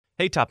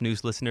Hey, Top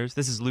News listeners,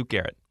 this is Luke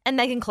Garrett. And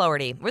Megan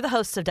Cloherty. We're the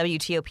hosts of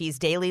WTOP's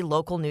daily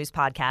local news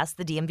podcast,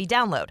 the DMV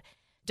Download.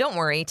 Don't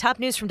worry, Top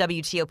News from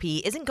WTOP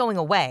isn't going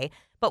away,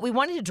 but we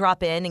wanted to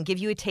drop in and give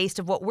you a taste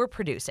of what we're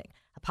producing,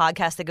 a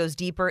podcast that goes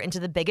deeper into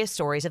the biggest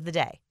stories of the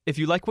day. If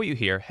you like what you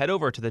hear, head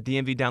over to the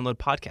DMV Download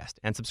podcast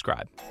and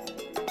subscribe.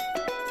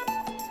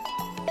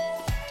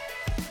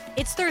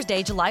 It's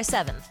Thursday, July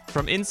 7th.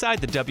 From inside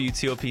the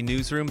WTOP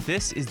newsroom,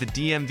 this is the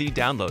DMV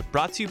Download,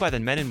 brought to you by the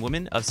men and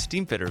women of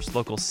Steamfitters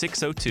Local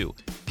 602.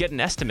 Get an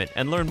estimate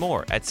and learn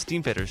more at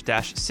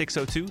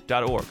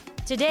steamfitters-602.org.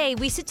 Today,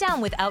 we sit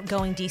down with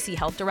outgoing DC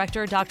Health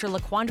Director Dr.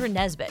 LaQuandra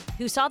Nesbitt,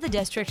 who saw the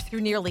district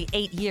through nearly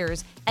 8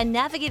 years and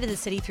navigated the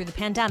city through the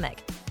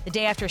pandemic. The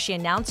day after she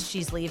announced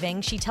she's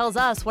leaving, she tells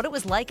us what it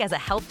was like as a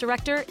health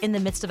director in the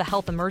midst of a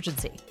health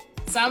emergency.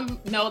 Some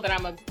know that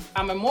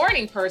I'm a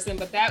morning person,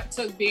 but that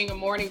took being a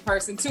morning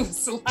person to a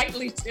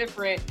slightly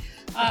different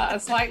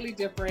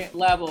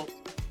level.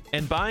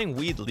 And buying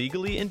weed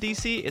legally in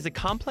D.C. is a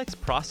complex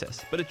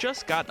process, but it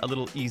just got a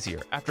little easier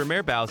after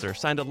Mayor Bowser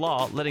signed a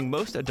law letting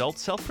most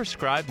adults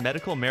self-prescribe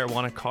medical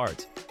marijuana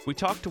cards. We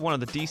talked to one of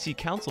the D.C.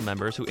 council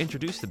members who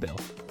introduced the bill,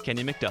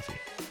 Kenny McDuffie.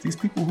 These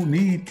people who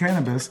need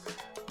cannabis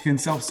can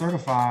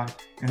self-certify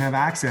and have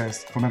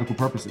access for medical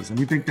purposes. And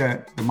we think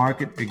that the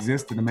market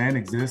exists, the demand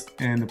exists,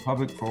 and the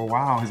public for a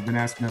while has been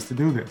asking us to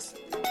do this.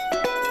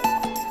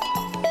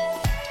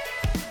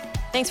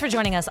 Thanks for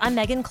joining us. I'm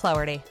Megan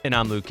Cloherty. And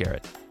I'm Luke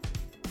Garrett.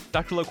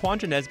 Dr.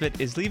 LaQuandra Nesbitt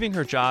is leaving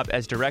her job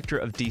as director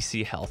of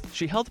DC Health.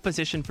 She held the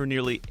position for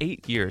nearly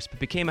 8 years, but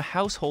became a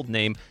household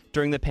name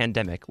during the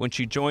pandemic when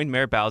she joined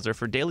Mayor Bowser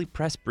for daily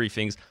press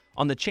briefings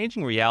on the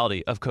changing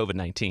reality of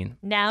COVID-19.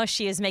 Now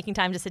she is making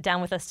time to sit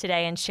down with us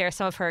today and share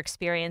some of her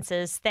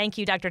experiences. Thank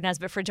you, Dr.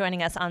 Nesbitt, for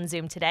joining us on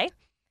Zoom today.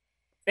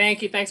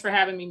 Thank you. Thanks for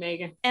having me,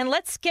 Megan. And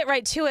let's get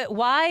right to it.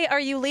 Why are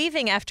you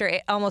leaving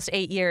after almost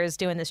 8 years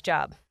doing this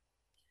job?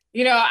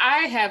 You know,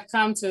 I have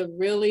come to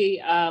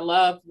really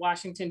love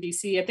Washington,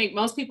 D.C. I think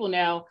most people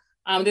know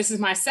this is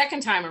my second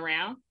time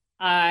around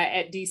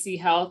at D.C.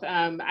 Health.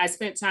 I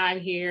spent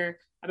time here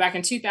back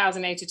in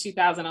 2008 to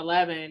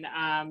 2011.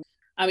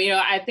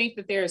 I think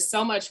that there's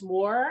so much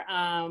more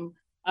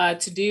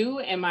to do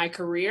in my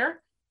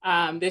career.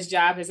 This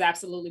job has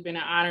absolutely been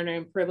an honor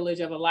and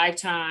privilege of a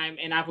lifetime,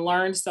 and I've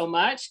learned so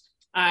much.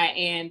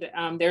 And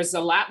there's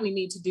a lot we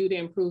need to do to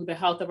improve the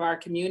health of our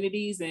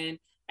communities. And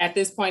at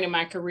this point in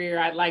my career,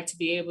 I'd like to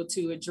be able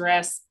to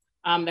address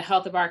the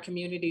health of our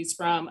communities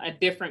from a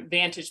different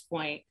vantage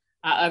point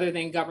other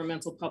than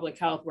governmental public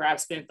health, where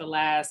I've spent the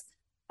last,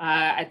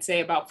 I'd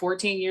say, about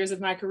 14 years of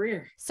my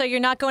career. So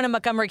you're not going to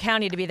Montgomery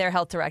County to be their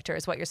health director,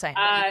 is what you're saying?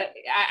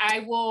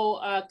 I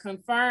will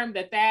confirm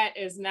that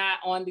is not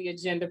on the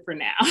agenda for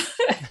now.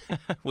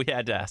 We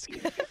had to ask.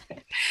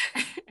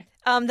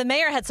 The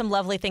mayor had some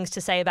lovely things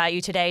to say about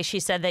you today. She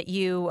said that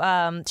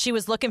she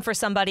was looking for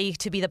somebody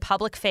to be the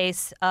public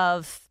face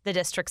of the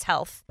district's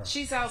health.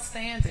 She's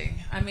outstanding.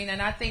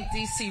 And I think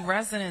DC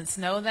residents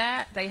know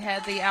that. They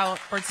had the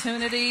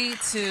opportunity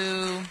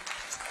to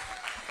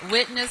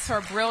witness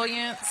her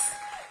brilliance.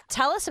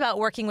 Tell us about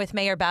working with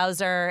Mayor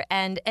Bowser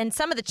and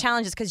some of the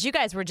challenges, because you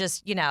guys were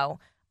just,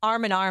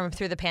 arm in arm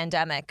through the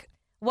pandemic.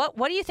 What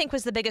do you think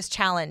was the biggest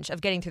challenge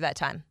of getting through that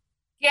time?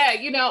 Yeah,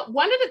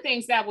 one of the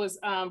things that was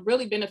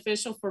really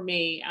beneficial for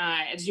me,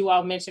 as you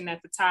all mentioned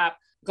at the top,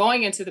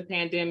 going into the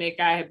pandemic,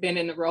 I have been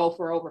in the role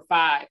for over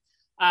 5.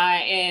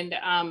 And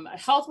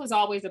health was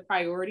always a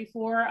priority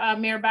for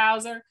Mayor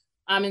Bowser.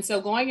 And so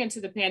going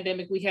into the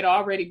pandemic, we had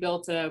already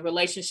built a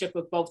relationship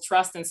with both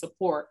trust and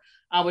support,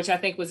 which I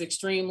think was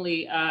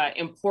extremely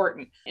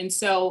important. And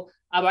so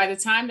by the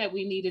time that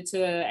we needed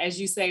to,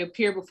 as you say,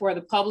 appear before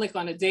the public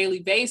on a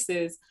daily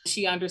basis,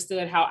 she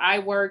understood how I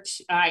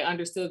worked. I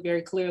understood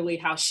very clearly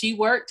how she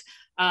worked.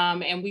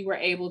 And we were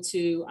able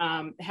to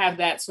have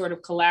that sort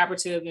of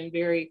collaborative and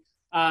very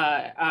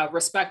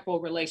respectful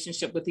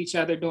relationship with each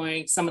other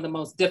during some of the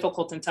most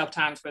difficult and tough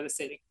times for the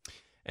city.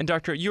 And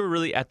Doctor, you were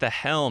really at the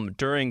helm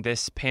during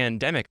this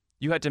pandemic.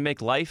 You had to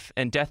make life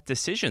and death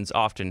decisions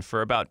often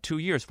for about 2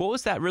 years. What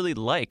was that really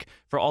like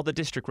for all the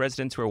district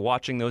residents who are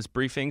watching those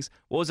briefings?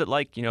 What was it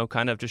like,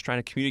 kind of just trying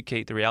to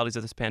communicate the realities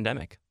of this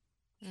pandemic?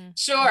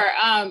 Sure.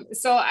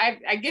 So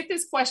I get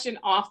this question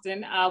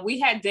often. We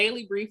had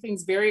daily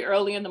briefings very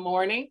early in the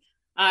morning.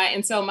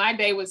 And so my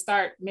day would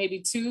start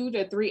maybe 2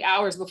 to 3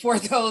 hours before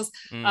those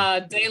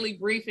daily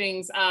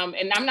briefings.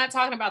 And I'm not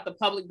talking about the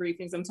public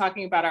briefings. I'm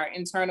talking about our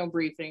internal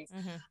briefings.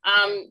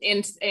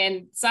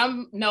 And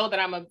some know that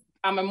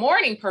I'm a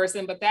morning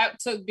person, but that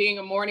took being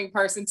a morning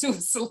person to a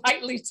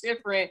slightly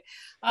different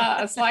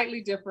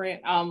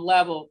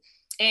level.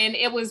 And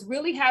it was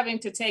really having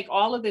to take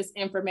all of this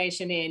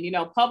information in.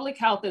 Public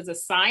health is a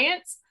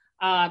science.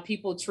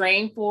 People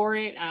train for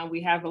it.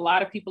 We have a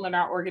lot of people in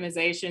our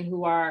organization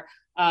who are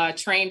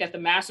trained at the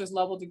master's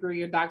level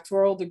degree or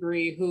doctoral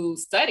degree who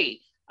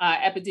study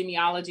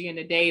epidemiology and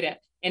the data.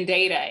 And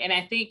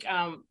I think,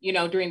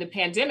 during the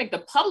pandemic, the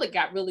public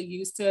got really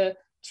used to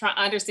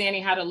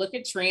understanding how to look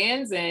at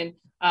trends and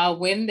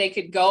when they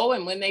could go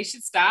and when they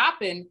should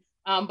stop. And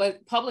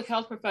but public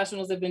health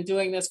professionals have been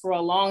doing this for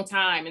a long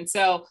time. And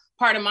so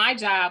part of my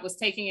job was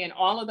taking in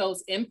all of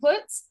those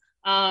inputs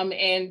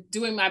and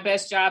doing my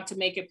best job to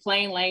make it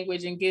plain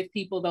language and give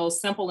people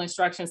those simple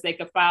instructions they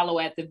could follow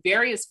at the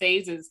various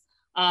phases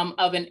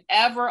of an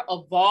ever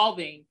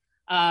evolving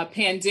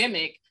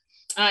pandemic.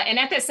 And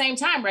at the same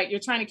time, right, you're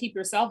trying to keep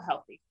yourself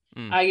healthy.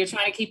 You're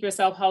trying to keep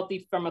yourself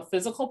healthy from a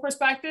physical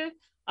perspective.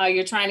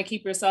 You're trying to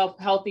keep yourself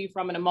healthy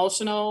from an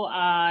emotional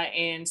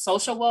and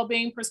social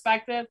well-being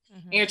perspective.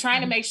 And you're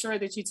trying to make sure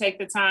that you take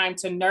the time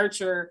to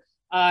nurture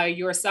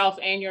yourself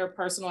and your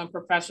personal and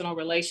professional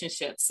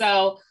relationships.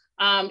 So,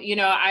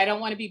 I don't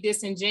want to be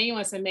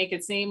disingenuous and make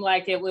it seem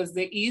like it was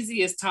the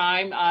easiest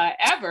time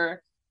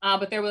ever,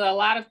 but there were a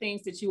lot of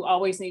things that you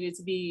always needed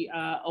to be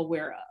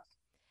aware of.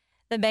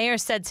 The mayor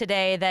said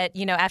today that,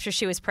 after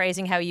she was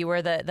praising how you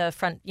were the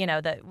front,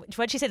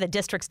 what'd she say, the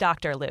district's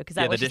doctor, Luke? Is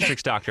that what the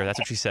district's doctor. That's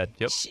what she said.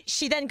 Yep.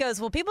 She then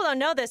goes, well, people don't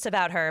know this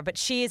about her, but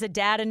she is a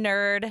data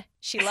nerd.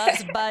 She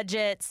loves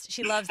budgets.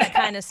 She loves that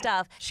kind of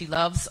stuff. She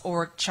loves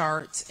org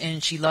charts,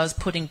 and she loves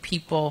putting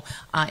people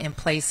in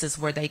places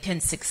where they can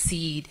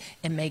succeed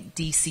and make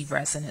DC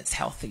residents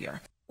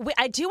healthier.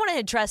 I do want to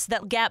address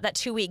that gap, that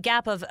 2-week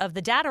gap of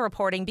the data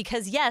reporting,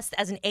 because yes,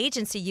 as an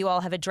agency, you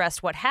all have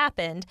addressed what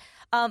happened.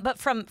 But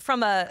from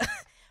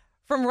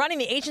running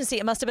the agency,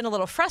 it must have been a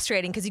little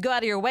frustrating because you go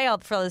out of your way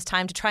for all this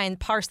time to try and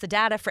parse the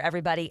data for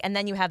everybody. And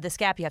then you have this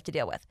gap you have to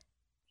deal with.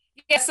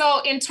 Yeah,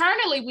 so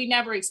internally, we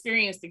never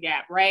experienced the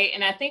gap, right?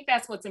 And I think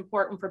that's what's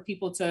important for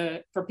people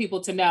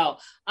to know.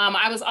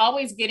 I was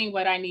always getting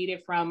what I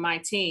needed from my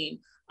team.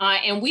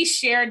 And we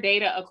share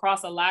data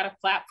across a lot of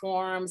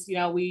platforms.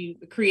 We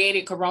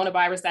created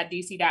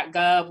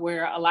coronavirus.dc.gov,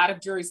 where a lot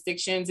of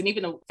jurisdictions and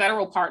even the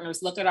federal partners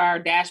look at our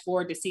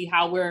dashboard to see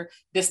how we're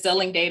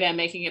distilling data and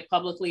making it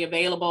publicly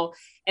available.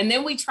 And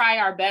then we try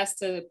our best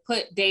to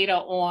put data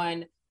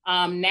on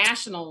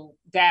national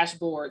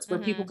dashboards where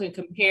people can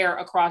compare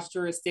across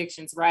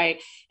jurisdictions,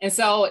 right? And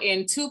so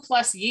in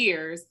 2+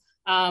 years,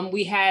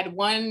 we had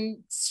one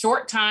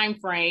short time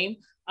frame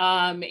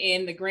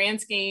in the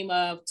grand scheme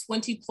of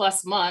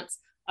 20+ months,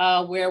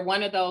 where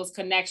one of those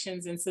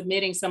connections and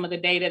submitting some of the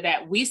data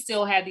that we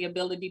still had the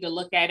ability to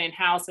look at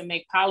in-house and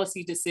make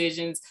policy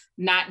decisions,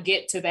 not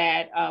get to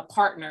that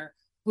partner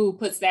who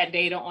puts that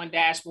data on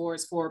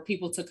dashboards for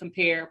people to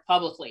compare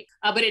publicly.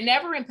 But it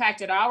never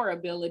impacted our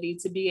ability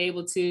to be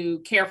able to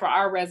care for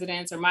our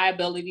residents or my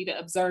ability to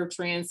observe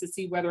trends to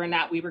see whether or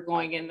not we were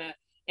going in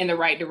the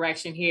right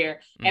direction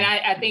here. And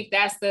I think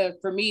that's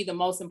for me, the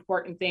most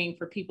important thing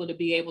for people to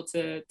be able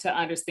to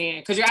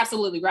understand, because you're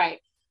absolutely right.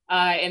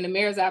 And the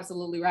mayor's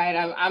absolutely right.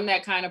 I'm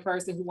that kind of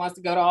person who wants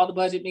to go to all the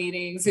budget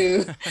meetings,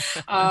 who's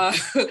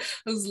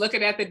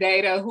looking at the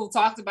data, who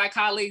talks to my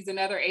colleagues in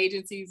other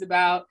agencies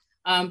about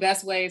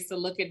best ways to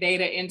look at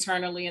data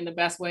internally and the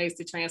best ways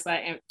to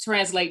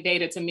translate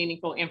data to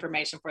meaningful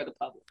information for the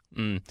public.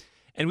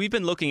 And we've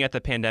been looking at the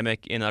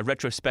pandemic in a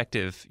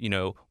retrospective,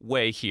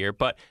 way here.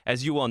 But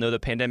as you all know, the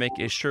pandemic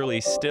is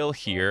surely still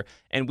here.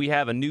 And we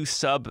have a new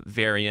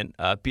sub-variant,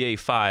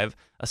 BA.5,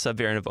 a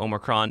sub-variant of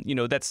Omicron,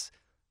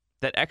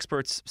 that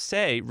experts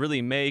say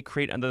really may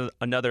create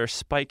another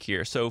spike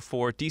here. So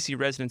for DC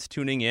residents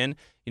tuning in,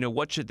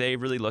 what should they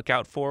really look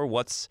out for?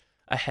 What's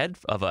ahead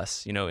of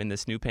us, in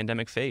this new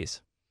pandemic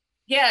phase?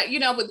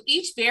 Yeah, with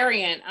each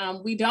variant,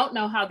 we don't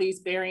know how these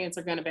variants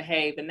are going to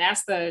behave. And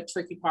that's the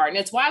tricky part. And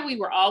it's why we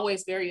were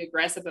always very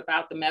aggressive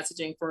about the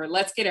messaging for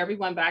let's get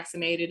everyone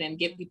vaccinated and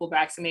get people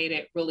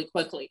vaccinated really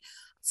quickly.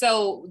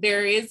 So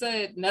there is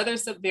another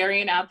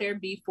subvariant out there,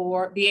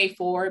 BA.4,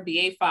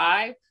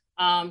 BA.5,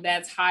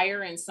 that's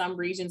higher in some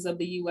regions of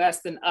the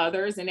U.S. than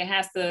others. And it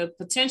has the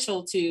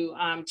potential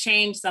to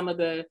change some of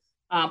the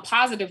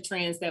positive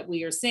trends that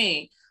we are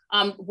seeing.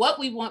 What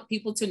we want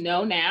people to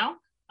know now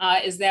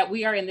is that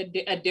we are in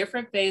a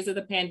different phase of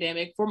the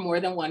pandemic for more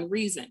than one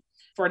reason.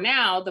 For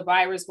now, the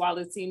virus, while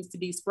it seems to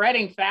be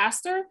spreading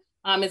faster,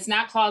 it's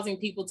not causing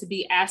people to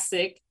be as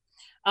sick.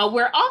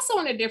 We're also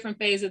in a different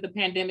phase of the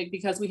pandemic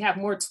because we have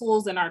more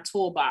tools in our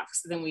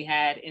toolbox than we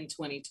had in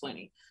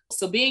 2020.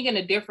 So being in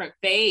a different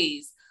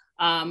phase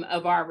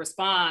of our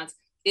response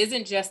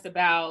isn't just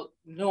about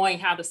knowing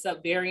how the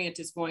subvariant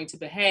is going to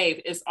behave.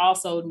 It's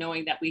also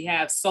knowing that we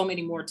have so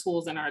many more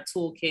tools in our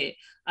toolkit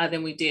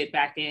than we did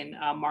back in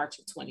March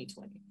of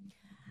 2020.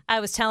 I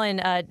was telling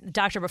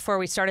Doctor before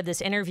we started this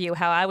interview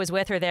how I was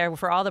with her there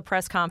for all the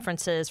press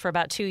conferences for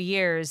about 2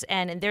 years.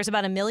 And there's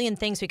about a million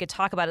things we could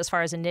talk about as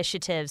far as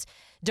initiatives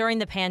during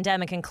the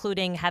pandemic,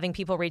 including having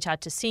people reach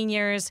out to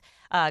seniors,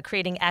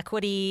 creating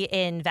equity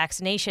in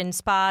vaccination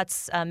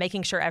spots,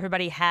 making sure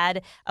everybody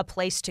had a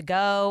place to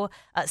go,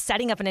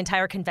 setting up an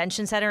entire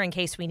convention center in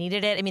case we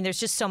needed it. I mean, there's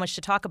just so much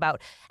to talk about.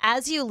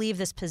 As you leave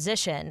this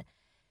position,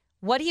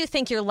 what do you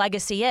think your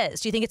legacy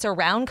is? Do you think it's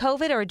around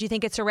COVID, or do you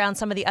think it's around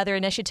some of the other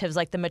initiatives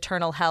like the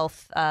maternal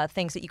health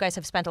things that you guys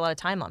have spent a lot of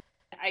time on?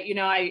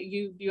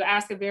 You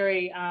ask a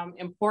very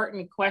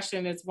important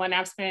question. It's one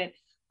I've spent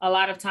a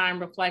lot of time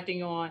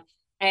reflecting on.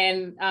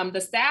 And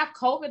the staff,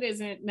 COVID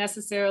isn't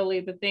necessarily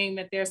the thing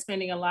that they're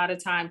spending a lot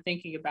of time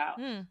thinking about.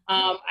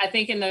 I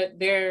think in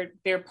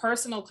their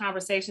personal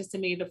conversations to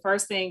me, the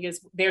first thing is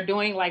they're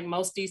doing like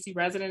most DC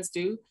residents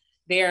do.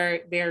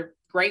 They're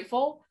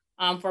grateful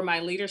for my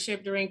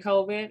leadership during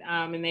COVID.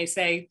 And they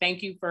say,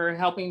 thank you for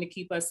helping to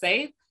keep us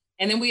safe.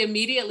 And then we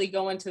immediately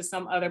go into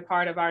some other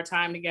part of our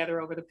time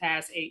together over the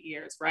past 8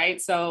 years, right?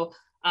 So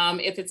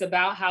if it's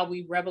about how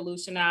we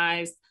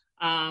revolutionized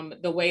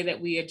the way that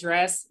we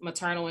address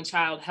maternal and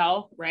child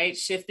health, right?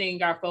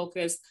 Shifting our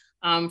focus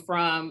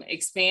from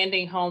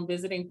expanding home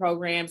visiting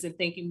programs and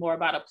thinking more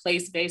about a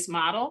place-based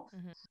model.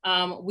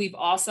 We've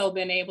also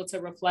been able to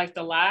reflect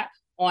a lot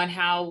on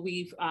how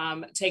we've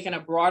taken a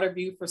broader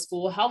view for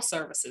school health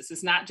services.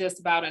 It's not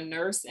just about a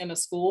nurse in a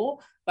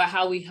school, but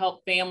how we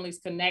help families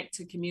connect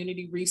to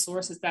community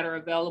resources that are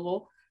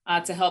available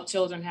to help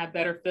children have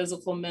better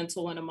physical,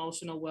 mental, and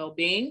emotional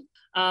well-being.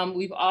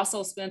 We've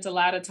also spent a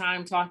lot of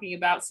time talking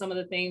about some of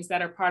the things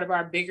that are part of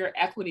our bigger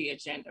equity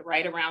agenda,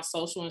 right, around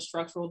social and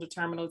structural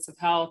determinants of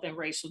health and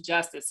racial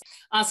justice.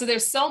 So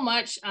there's so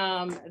much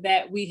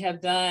that we have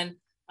done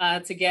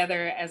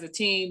together as a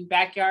team: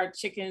 backyard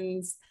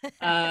chickens,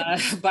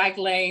 bike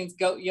lanes,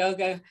 goat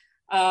yoga.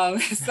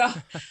 So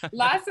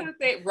lots of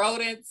things,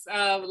 rodents,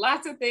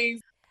 lots of things.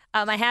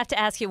 I have to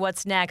ask you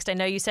what's next. I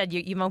know you said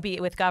you won't be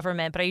with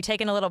government, but are you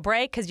taking a little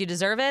break because you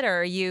deserve it,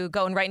 or are you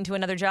going right into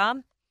another job?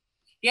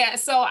 Yeah,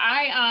 so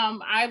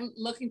I'm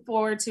looking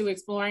forward to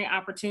exploring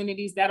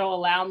opportunities that'll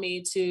allow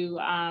me to,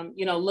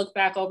 look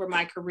back over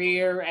my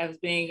career as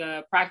being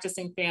a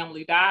practicing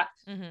family doc,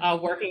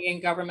 working in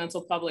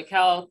governmental public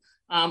health,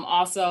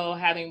 also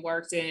having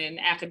worked in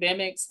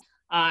academics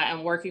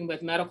and working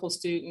with medical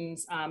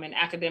students in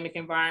academic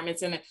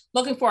environments, and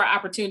looking for an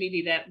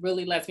opportunity that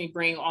really lets me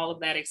bring all of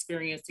that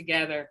experience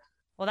together.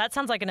 Well, that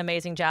sounds like an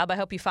amazing job. I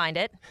hope you find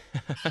it.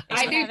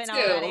 I do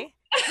too.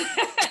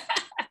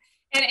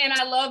 And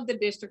I love the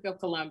District of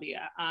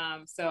Columbia.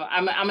 So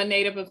I'm a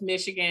native of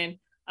Michigan.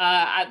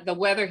 The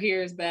weather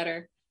here is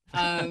better.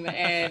 And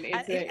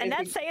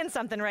that's saying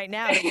something right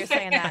now that you're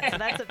saying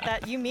that. So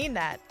that you mean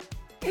that.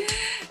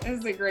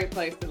 It's a great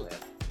place to live.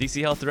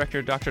 DC Health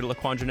Director Dr.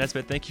 LaQuandra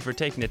Nesbitt, thank you for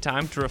taking the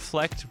time to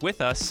reflect with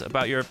us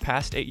about your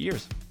past 8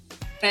 years.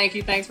 Thank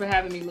you. Thanks for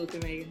having me, Luke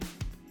and Megan.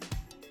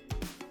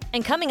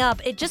 And coming up,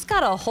 it just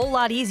got a whole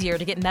lot easier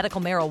to get medical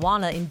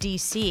marijuana in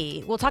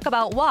DC. We'll talk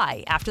about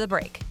why after the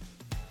break.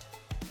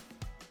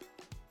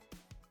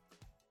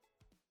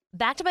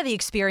 Backed by the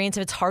experience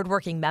of its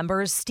hardworking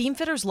members,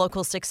 Steamfitters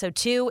Local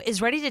 602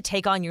 is ready to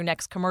take on your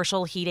next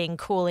commercial, heating,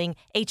 cooling,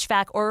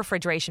 HVAC, or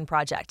refrigeration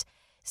project.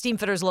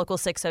 Steamfitters Local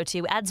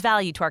 602 adds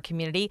value to our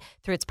community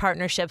through its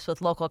partnerships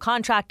with local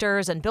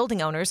contractors and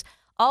building owners,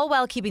 all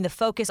while keeping the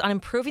focus on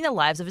improving the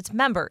lives of its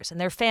members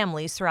and their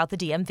families throughout the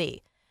DMV.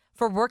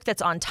 For work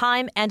that's on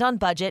time and on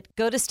budget,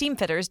 go to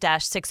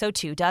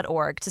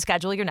steamfitters-602.org to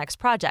schedule your next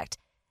project.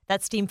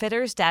 That's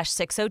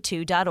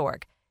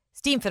steamfitters-602.org.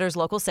 Steamfitters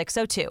Local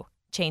 602.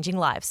 Changing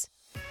lives.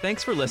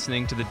 Thanks for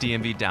listening to the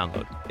DMV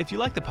Download. If you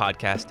like the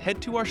podcast,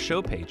 head to our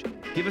show page,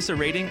 give us a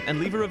rating, and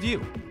leave a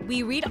review.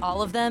 We read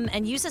all of them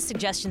and use as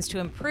suggestions to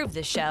improve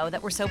this show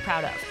that we're so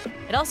proud of.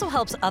 It also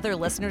helps other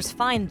listeners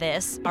find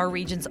this, our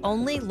region's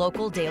only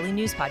local daily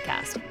news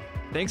podcast.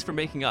 Thanks for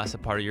making us a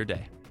part of your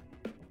day.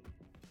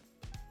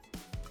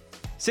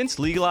 Since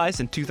legalized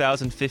in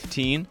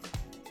 2015,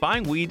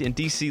 buying weed in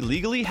DC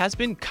legally has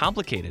been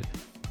complicated.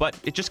 But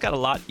it just got a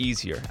lot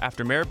easier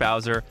after Mayor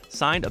Bowser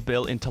signed a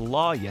bill into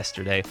law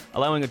yesterday,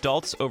 allowing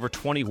adults over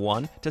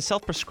 21 to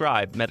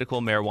self-prescribe medical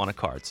marijuana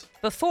cards.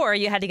 Before,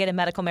 you had to get a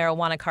medical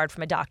marijuana card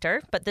from a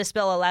doctor, but this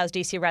bill allows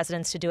D.C.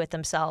 residents to do it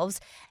themselves.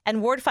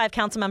 And Ward 5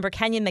 Councilmember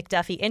Kenyon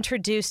McDuffie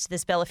introduced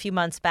this bill a few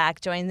months back,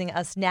 joining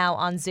us now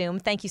on Zoom.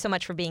 Thank you so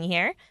much for being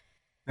here.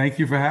 Thank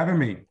you for having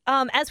me.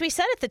 As we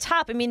said at the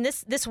top, I mean,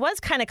 this was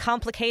kind of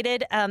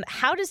complicated.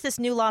 How does this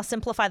new law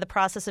simplify the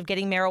process of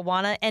getting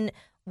marijuana? And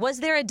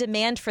was there a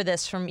demand for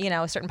this from,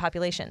 a certain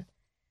population?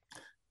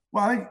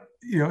 Well, I think,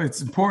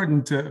 it's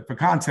important for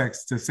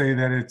context to say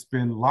that it's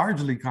been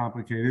largely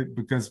complicated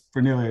because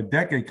for nearly a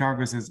decade,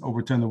 Congress has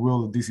overturned the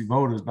will of DC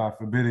voters by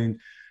forbidding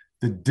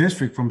the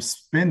district from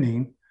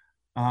spending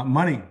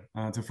money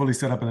to fully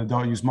set up an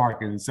adult use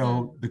market. And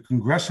so the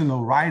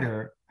congressional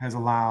rider has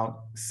allowed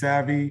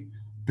savvy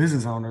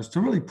business owners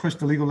to really push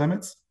the legal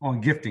limits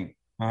on gifting,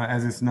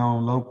 as it's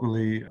known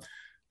locally,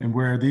 and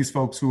where these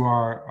folks who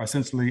are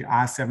essentially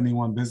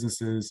I-71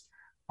 businesses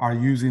are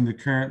using the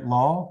current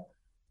law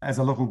as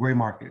a local gray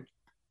market.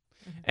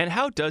 And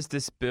how does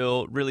this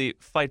bill really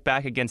fight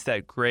back against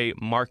that gray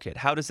market?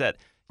 How does that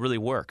really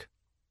work?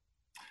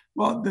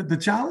 Well, the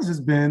challenge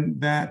has been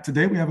that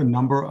today we have a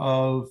number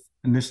of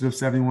Initiative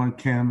 71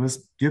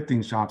 cannabis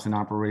gifting shops in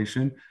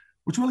operation,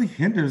 which really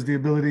hinders the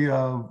ability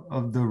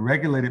of the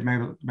regulated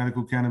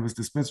medical cannabis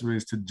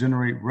dispensaries to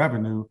generate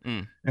revenue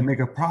and make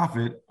a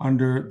profit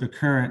under the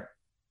current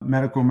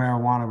medical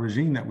marijuana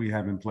regime that we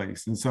have in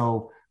place. And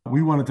so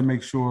we wanted to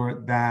make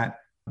sure that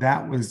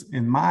that was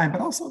in mind,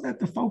 but also that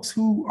the folks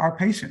who are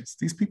patients,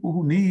 these people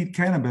who need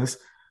cannabis,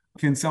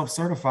 can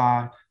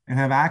self-certify and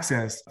have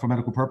access for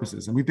medical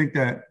purposes. And we think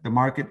that the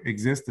market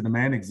exists, the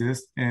demand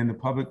exists, and the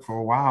public for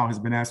a while has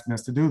been asking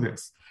us to do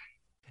this.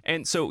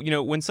 And so,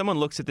 when someone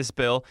looks at this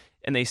bill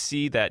and they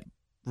see that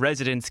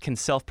residents can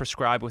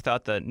self-prescribe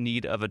without the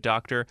need of a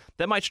doctor,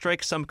 that might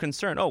strike some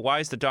concern. Oh, why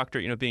is the doctor,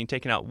 being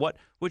taken out? What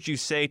would you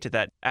say to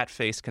that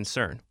at-face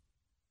concern?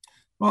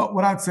 Well,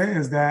 what I'd say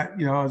is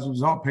that, as a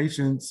result,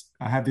 patients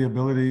have the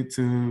ability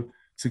to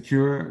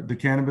secure the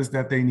cannabis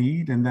that they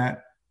need, and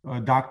that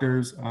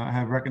doctors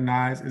have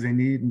recognized as a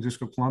need in the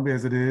District of Columbia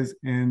as it is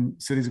in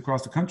cities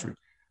across the country.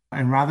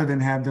 And rather than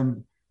have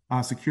them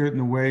secured in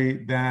a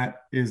way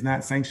that is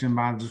not sanctioned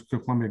by the District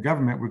of Columbia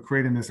government, we're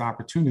creating this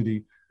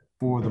opportunity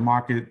for the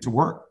market to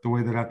work the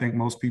way that I think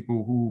most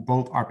people who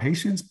both are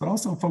patients, but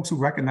also folks who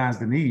recognize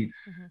the need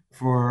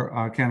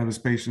for cannabis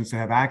patients to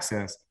have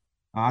access.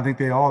 I think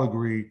they all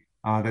agree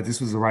that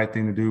this was the right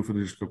thing to do for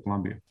the District of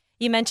Columbia.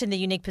 You mentioned the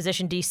unique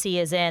position D.C.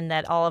 is in,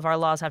 that all of our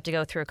laws have to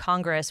go through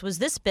Congress. Was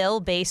this bill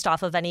based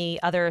off of any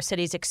other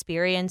city's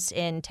experience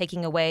in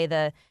taking away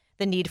the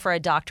need for a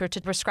doctor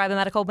to prescribe a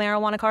medical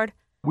marijuana card?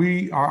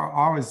 We are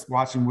always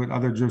watching what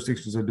other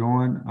jurisdictions are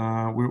doing.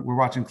 We're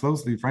watching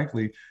closely,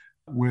 frankly,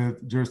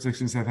 with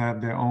jurisdictions that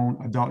have their own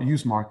adult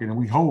use market. And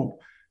we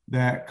hope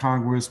that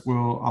Congress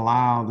will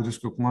allow the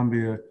District of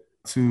Columbia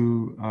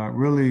to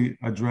really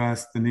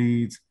address the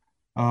needs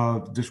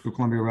of District of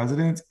Columbia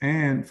residents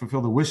and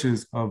fulfill the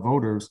wishes of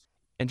voters.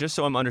 And just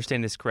so I'm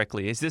understanding this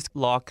correctly, is this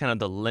law kind of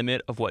the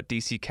limit of what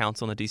D.C.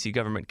 Council and the D.C.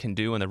 government can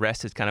do, and the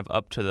rest is kind of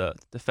up to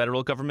the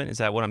federal government? Is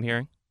that what I'm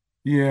hearing?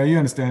 Yeah, you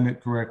understand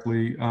it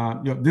correctly.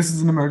 This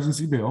is an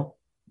emergency bill.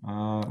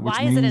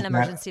 Why is it an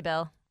emergency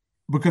bill?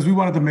 Because we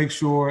wanted to make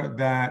sure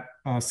that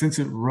since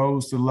it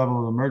rose to the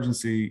level of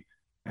emergency,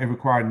 it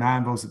required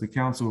 9 votes at the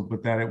council,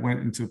 but that it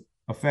went into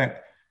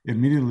effect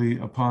immediately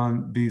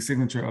upon the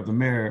signature of the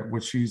mayor,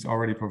 which she's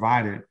already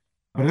provided.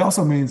 But it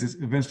also means it's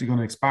eventually going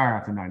to expire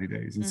after 90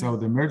 days. And so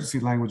the emergency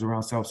language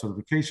around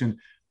self-certification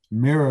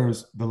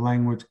mirrors the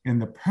language in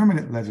the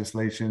permanent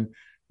legislation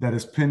that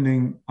is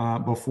pending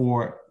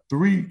before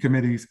 3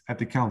 committees at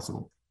the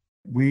council.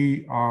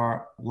 We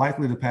are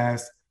likely to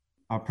pass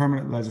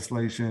permanent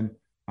legislation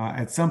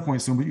at some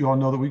point soon, but you all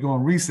know that we go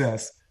on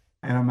recess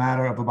in a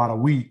matter of about a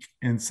week.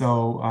 And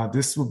so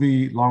this will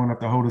be long enough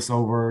to hold us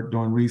over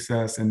during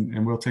recess,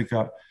 and we'll take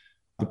up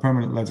the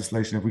permanent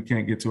legislation if we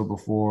can't get to it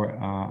before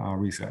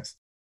recess.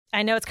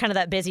 I know it's kind of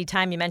that busy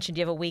time. You mentioned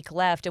you have a week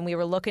left, and we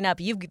were looking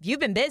up. You've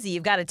been busy.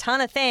 You've got a ton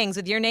of things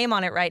with your name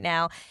on it right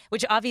now,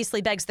 which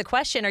obviously begs the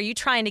question, are you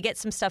trying to get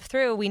some stuff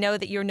through? We know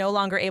that you're no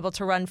longer able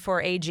to run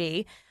for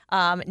AG.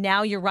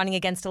 Now you're running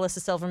against Elissa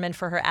Silverman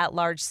for her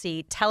at-large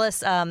seat. Tell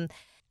us,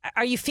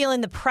 are you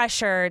feeling the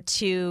pressure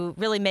to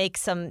really make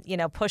some,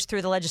 push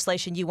through the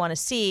legislation you want to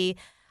see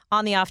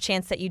on the off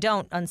chance that you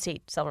don't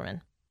unseat Silverman?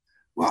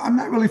 Well, I'm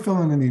not really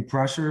feeling any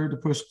pressure to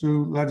push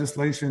through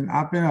legislation.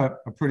 I've been a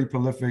pretty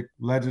prolific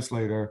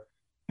legislator.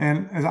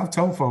 And as I've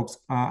told folks,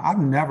 I've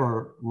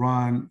never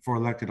run for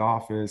elected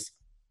office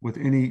with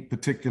any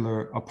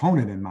particular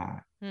opponent in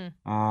mind.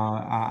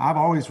 I've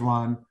always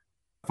run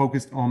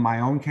focused on my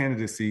own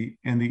candidacy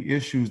and the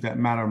issues that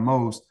matter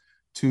most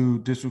to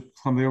District of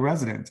Columbia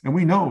residents. And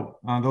we know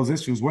those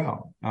issues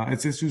well.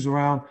 It's issues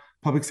around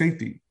public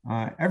safety.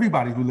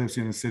 Everybody who lives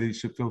here in the city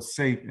should feel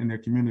safe in their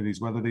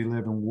communities, whether they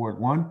live in Ward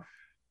 1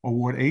 or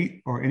Ward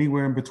 8 or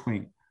anywhere in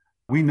between.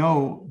 We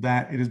know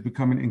that it is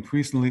becoming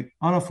increasingly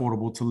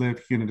unaffordable to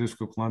live here in the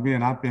District of Columbia.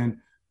 And I've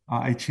been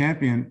a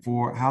champion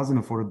for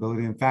housing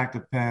affordability. In fact,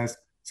 I've passed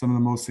some of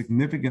the most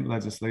significant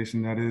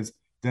legislation that is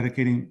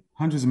dedicating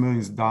hundreds of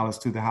millions of dollars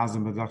to the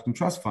Housing Production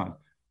Trust Fund.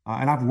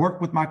 And I've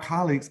worked with my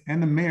colleagues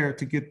and the mayor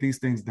to get these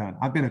things done.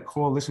 I've been a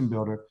coalition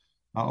builder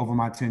over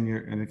my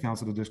tenure in the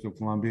Council of the District of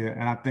Columbia.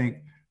 And I think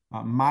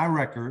my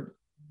record,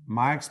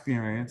 my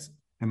experience,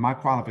 and my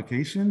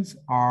qualifications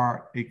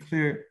are a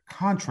clear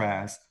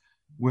contrast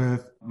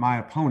with my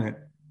opponent,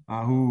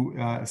 who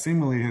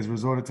seemingly has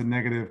resorted to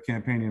negative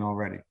campaigning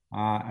already.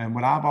 And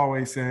what I've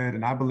always said,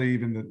 and I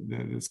believe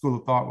in the school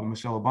of thought with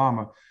Michelle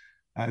Obama,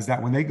 is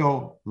that when they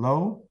go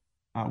low,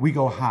 we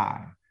go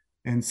high.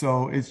 And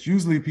so it's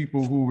usually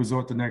people who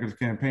resort to negative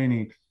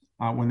campaigning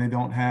when they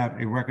don't have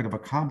a record of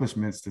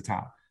accomplishments to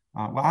tout.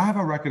 Well, I have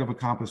a record of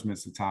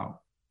accomplishments to tout.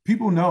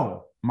 People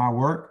know my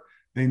work.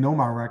 They know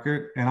my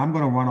record, and I'm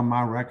going to run on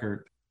my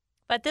record.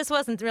 But this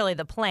wasn't really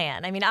the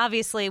plan. I mean,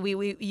 obviously,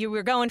 you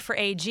were going for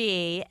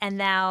AG, and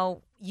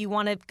now you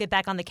want to get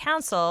back on the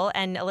council,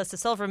 and Elissa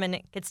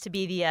Silverman gets to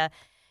be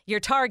your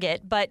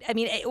target. But I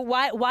mean,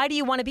 why do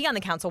you want to be on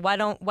the council? Why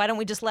don't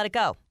we just let it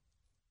go?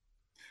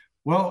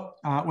 Well,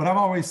 what I've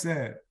always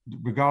said,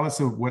 regardless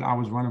of what I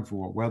was running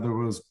for, whether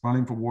it was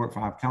running for Ward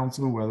 5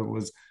 council, whether it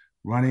was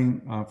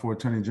running for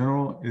Attorney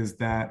General, is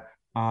that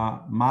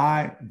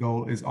my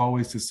goal is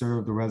always to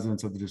serve the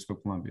residents of the District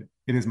of Columbia.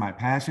 It is my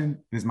passion,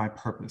 it is my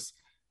purpose.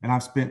 And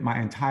I've spent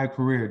my entire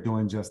career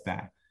doing just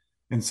that.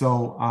 And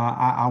so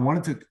I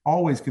wanted to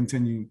always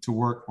continue to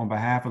work on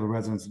behalf of the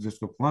residents of the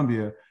District of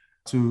Columbia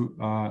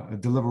to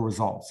deliver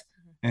results.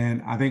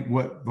 And I think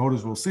what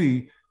voters will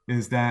see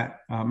is that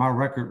my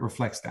record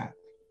reflects that.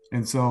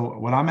 And so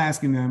what I'm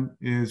asking them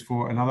is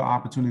for another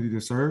opportunity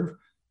to serve,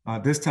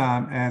 this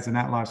time as an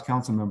at-large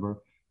council member.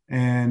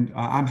 And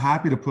I'm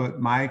happy to put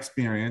my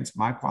experience,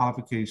 my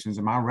qualifications,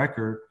 and my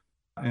record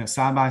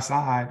side by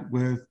side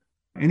with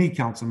any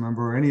council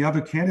member or any other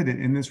candidate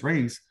in this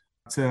race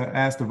to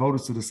ask the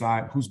voters to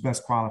decide who's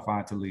best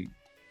qualified to lead.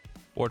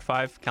 Ward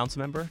 5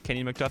 Councilmember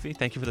Kenyon McDuffie,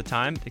 thank you for the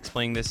time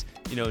explaining this,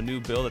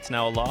 new bill that's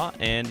now a law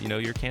and,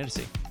 your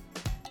candidacy.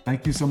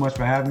 Thank you so much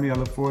for having me. I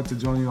look forward to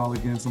joining you all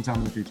again sometime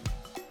in the future.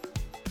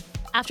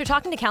 After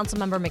talking to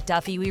Councilmember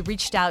McDuffie, we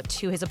reached out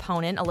to his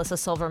opponent, Alyssa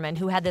Silverman,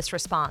 who had this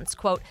response,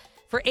 quote,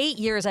 "For 8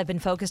 years, I've been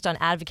focused on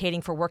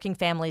advocating for working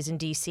families in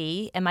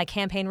D.C., and my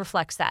campaign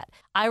reflects that.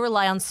 I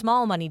rely on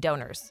small money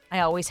donors. I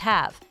always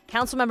have.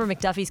 Councilmember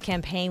McDuffie's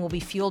campaign will be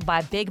fueled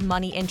by big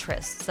money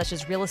interests, such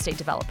as real estate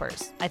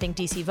developers. I think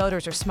D.C.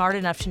 voters are smart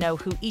enough to know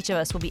who each of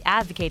us will be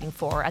advocating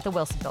for at the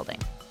Wilson Building."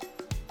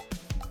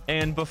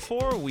 And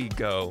before we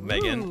go,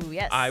 Megan,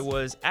 yes. I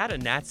was at a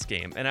Nats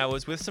game and I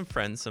was with some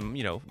friends, some,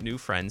 new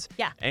friends.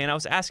 Yeah. And I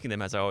was asking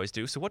them, as I always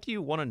do, so what do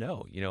you want to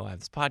know? I have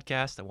this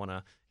podcast. I want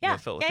to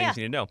fill with things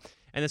you need to know.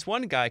 And this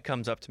one guy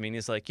comes up to me and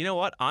he's like, you know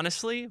what?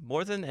 Honestly,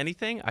 more than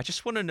anything, I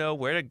just want to know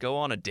where to go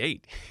on a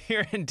date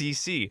here in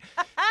D.C.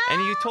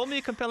 And he told me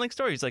a compelling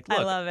story. He's like,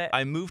 look, I love it.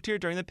 I moved here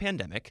during the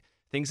pandemic.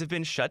 Things have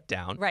been shut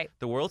down. Right.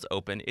 The world's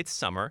open. It's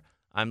summer.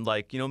 I'm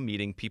like,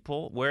 meeting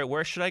people.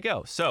 Where should I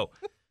go? So,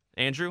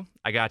 Andrew,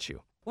 I got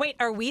you. Wait,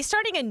 are we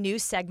starting a new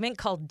segment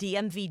called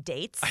DMV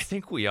Dates? I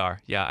think we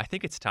are. Yeah, I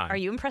think it's time. Are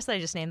you impressed that I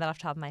just named that off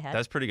the top of my head?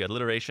 That's pretty good.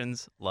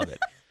 Alliterations, love it.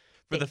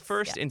 For the Dates,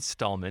 first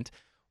installment,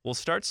 we'll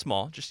start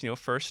small. Just,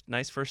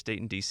 nice first date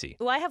in D.C.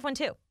 Oh, I have one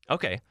too.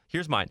 Okay,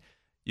 here's mine.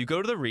 You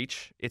go to the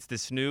Reach. It's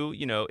this new,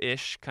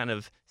 ish kind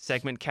of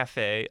segment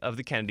cafe of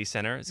the Kennedy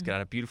Center. It's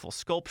got a beautiful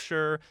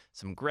sculpture,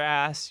 some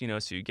grass,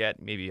 so you get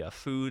maybe a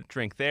food,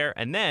 drink there.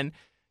 And then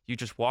you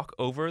just walk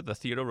over the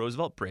Theodore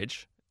Roosevelt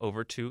Bridge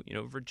over to,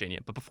 Virginia.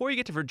 But before you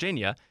get to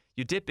Virginia,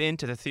 you dip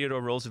into the Theodore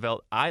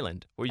Roosevelt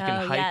Island where you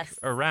can hike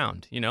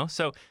around,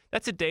 So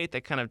that's a date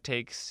that kind of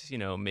takes,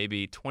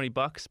 maybe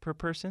 $20 per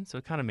person.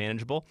 So kind of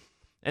manageable.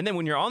 And then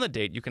when you're on the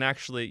date, you can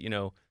actually,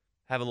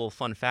 have a little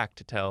fun fact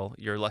to tell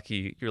your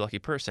lucky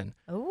person.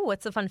 Oh,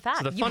 what's the fun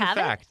fact? So the fun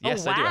fact,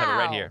 yes, wow. I do have it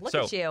right here. Look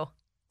at you.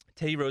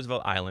 Teddy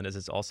Roosevelt Island, as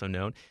it's also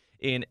known.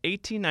 In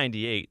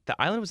 1898, the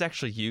island was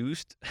actually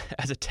used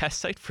as a test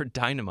site for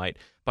dynamite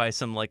by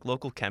some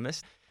local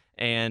chemists.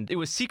 And it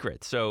was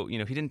secret. So, he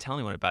didn't tell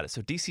anyone about it.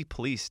 So DC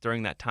police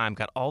during that time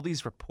got all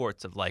these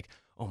reports of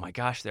oh my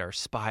gosh, there are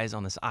spies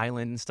on this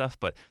island and stuff.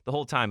 But the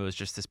whole time it was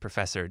just this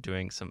professor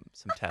doing some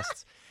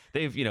tests.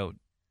 They've,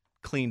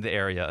 cleaned the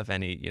area of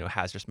any,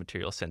 hazardous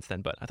material since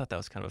then. But I thought that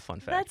was kind of a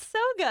fun fact. That's so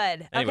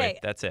good. Anyway, okay.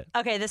 That's it.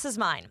 Okay, this is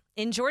mine.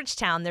 In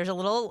Georgetown, there's a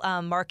little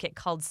market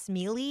called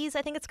Smealy's,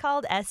 I think it's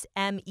called, Smeeles.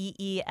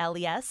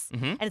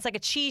 Mm-hmm. And it's like a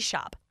cheese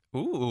shop.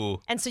 Ooh.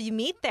 And so you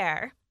meet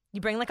there. You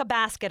bring a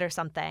basket or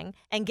something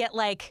and get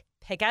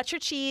pick out your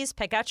cheese,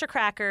 pick out your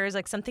crackers,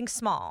 something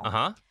small.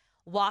 Uh-huh.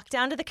 Walk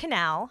down to the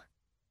canal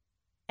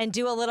and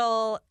do a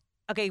little,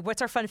 okay,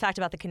 what's our fun fact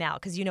about the canal?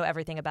 Because you know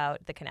everything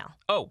about the canal.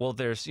 Oh, well,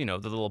 there's, the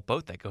little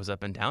boat that goes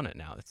up and down it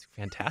now. It's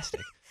fantastic.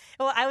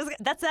 Well,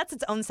 that's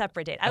its own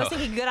separate date. I was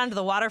thinking you go down to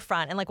the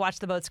waterfront and watch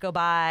the boats go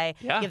by.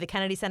 Yeah. You have the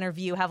Kennedy Center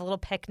view, have a little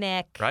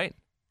picnic. Right.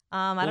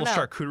 I don't know. A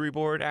little charcuterie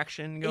board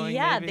action going.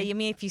 Yeah,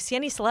 maybe? if you see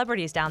any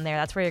celebrities down there,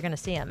 that's where you're going to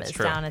see them. It's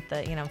true. down at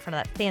the, in front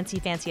of that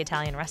fancy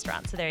Italian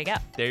restaurant. So there you go.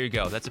 There you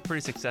go. That's a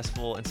pretty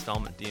successful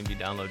installment DMV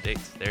download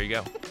dates. There you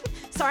go.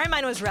 Sorry,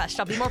 mine was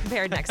rushed. I'll be more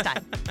prepared next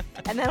time.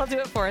 And that'll do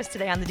it for us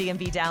today on the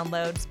DMV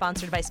Download,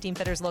 sponsored by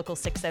Steamfitters Local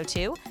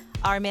 602.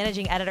 Our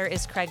managing editor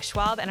is Craig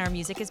Schwab, and our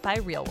music is by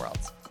Real World.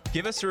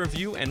 Give us a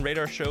review and rate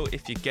our show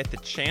if you get the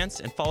chance,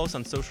 and follow us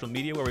on social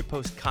media where we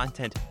post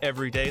content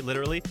every day,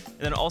 literally. And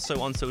then also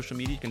on social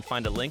media, you can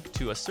find a link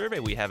to a survey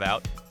we have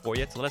out for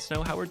you to let us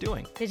know how we're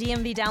doing. The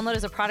DMV Download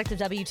is a product of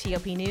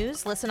WTOP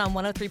News. Listen on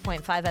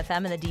 103.5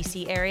 FM in the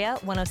D.C. area,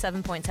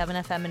 107.7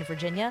 FM in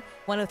Virginia,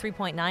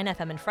 103.9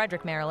 FM in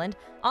Frederick, Maryland,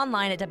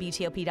 online at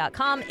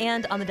WTOP.com,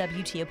 and on the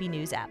WTOP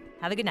News app.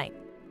 Have a good night.